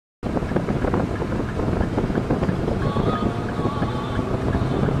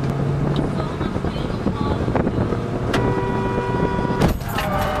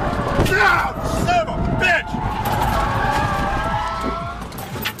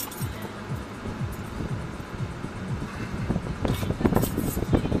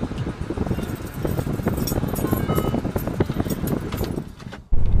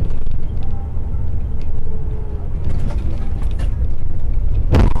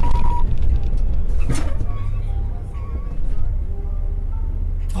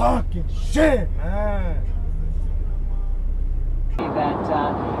Fucking shit, man.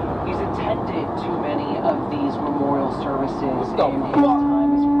 That he's attended too many of these memorial services in his time as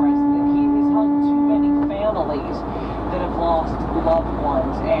president. He has hung too many families that have lost loved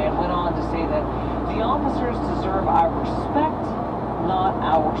ones, and went on to say that the officers deserve our respect, not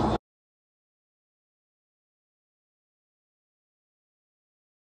our.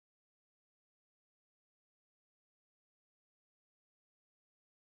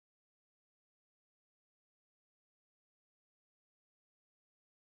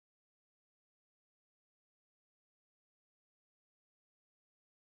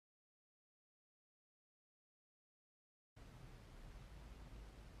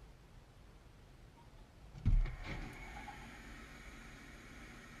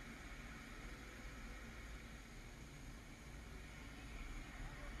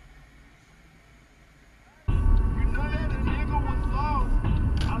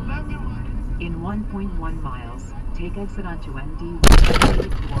 In 1.1 miles, take exit onto MD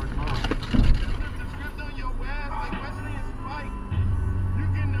Ward Mall.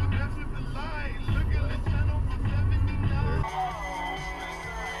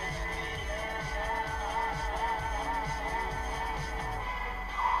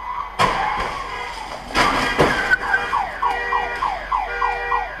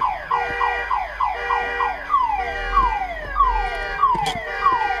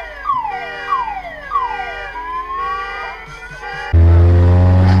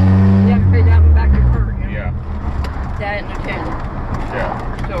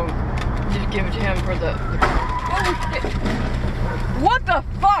 What the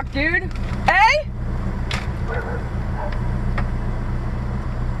fuck, dude? Eh?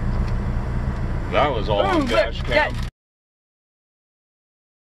 That was all on dash cam.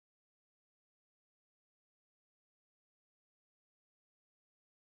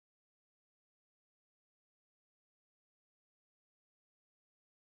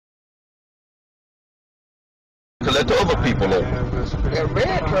 To let the other people over. That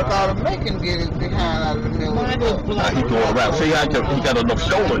red truck ought to make him get his behind out of the middle of the road. Now he going around. See how he got enough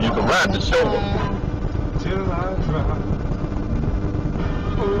shoulder, you can ride the shoulder.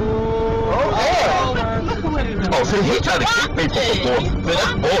 Oh, see, he trying to keep people from going.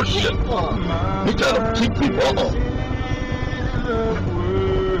 That's bullshit. He trying to keep people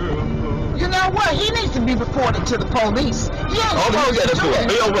You know what? He needs to be reported to the police. All you got to do is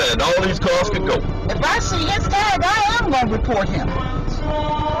bill and all these cars can go. If I see his tag, I am going to report him.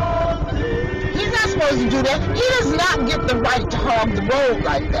 He's not supposed to do that. He does not get the right to harm the road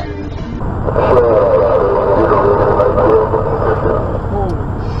like that. Holy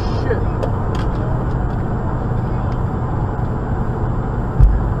shit.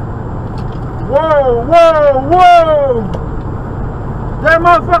 Whoa, whoa, whoa! That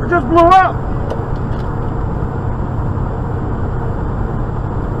motherfucker just blew up!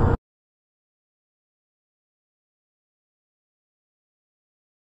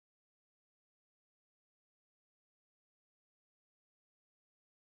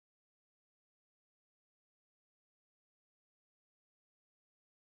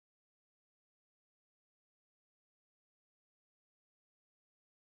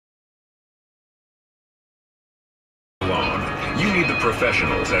 You need the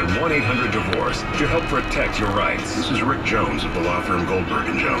professionals at 1-800-DIVORCE to help protect your rights. This is Rick Jones of the law firm Goldberg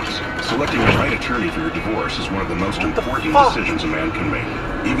 & Jones. Selecting the right attorney for your divorce is one of the most important decisions a man can make.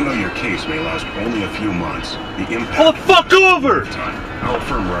 Even though your case may last only a few months, the impact... Pull the fuck over! Our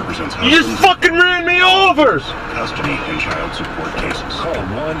firm represents husbands... You just fucking ran me over! ...custody and child support cases. Call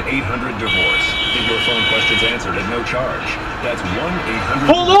 1-800-DIVORCE. Get your phone questions answered at no charge. That's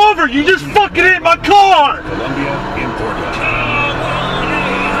 1-800... Pull over! You just fucking hit my car! Columbia in Portland.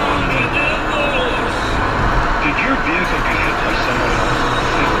 Did your vehicle get hit by someone else?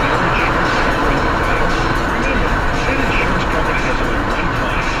 Is their insurance covering the claim? Remember, an insurance company has only one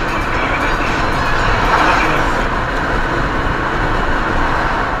client on private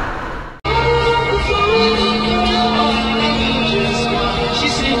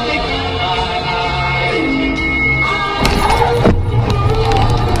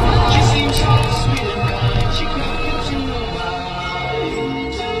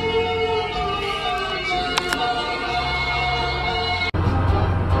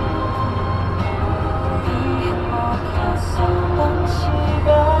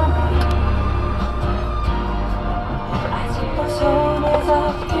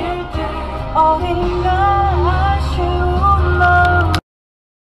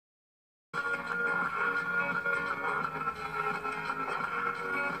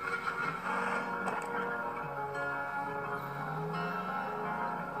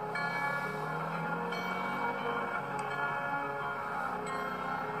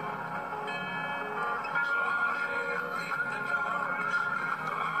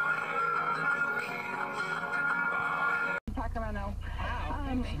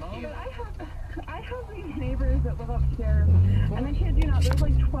that live upstairs, and they kid you not, there's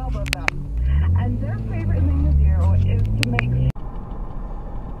like 12 of them. And their favorite thing to do is to make...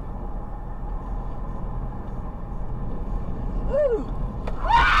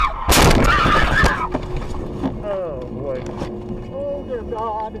 Oh boy. Oh dear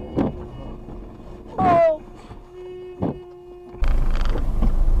God. Oh!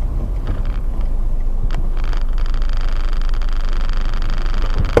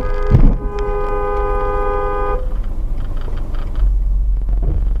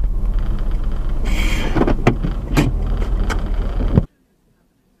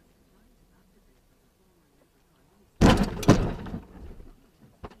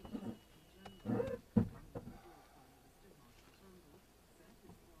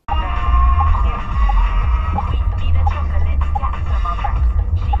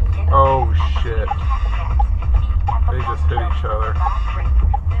 Oh shit. They just hit each other.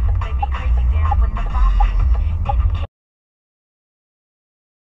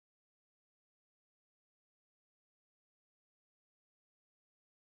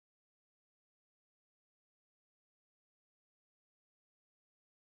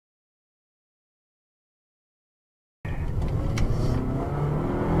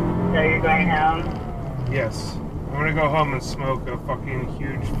 So you're going home? Yes. I'm gonna go home and smoke a fucking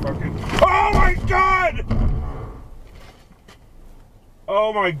huge fucking... Oh my god!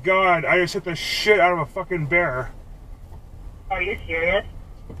 Oh my god, I just hit the shit out of a fucking bear. Are you serious?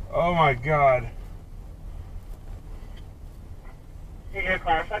 Oh my god. Did your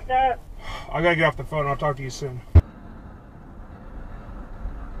car fucked up? I gotta get off the phone, I'll talk to you soon.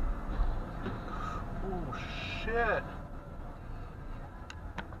 Oh shit.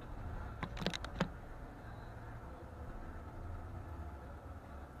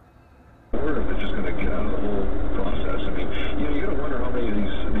 They're just going to get out of the whole process. I mean, you know, you got to wonder how many of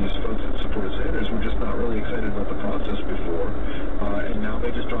these folks that supported Sanders were just not really excited about the process before, and now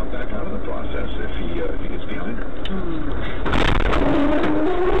they just drop back out of the process if he gets behind her.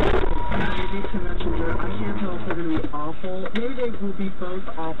 Messenger. I can't tell if they're going to be awful. Maybe they will be both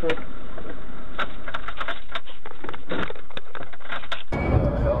awful.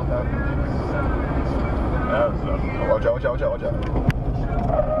 Watch out.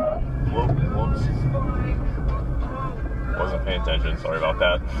 Whoops. Wasn't paying attention, sorry about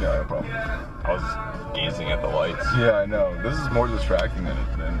that. Yeah, no problem. I was gazing at the lights. Yeah, I know. This is more distracting than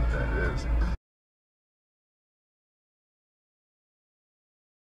it is.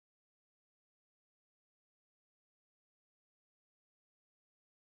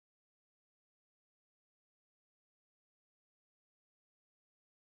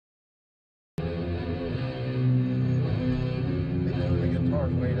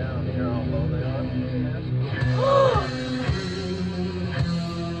 Way down, you know how low they are?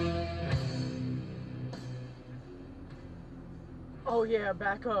 Oh yeah,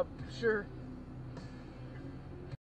 back up, sure.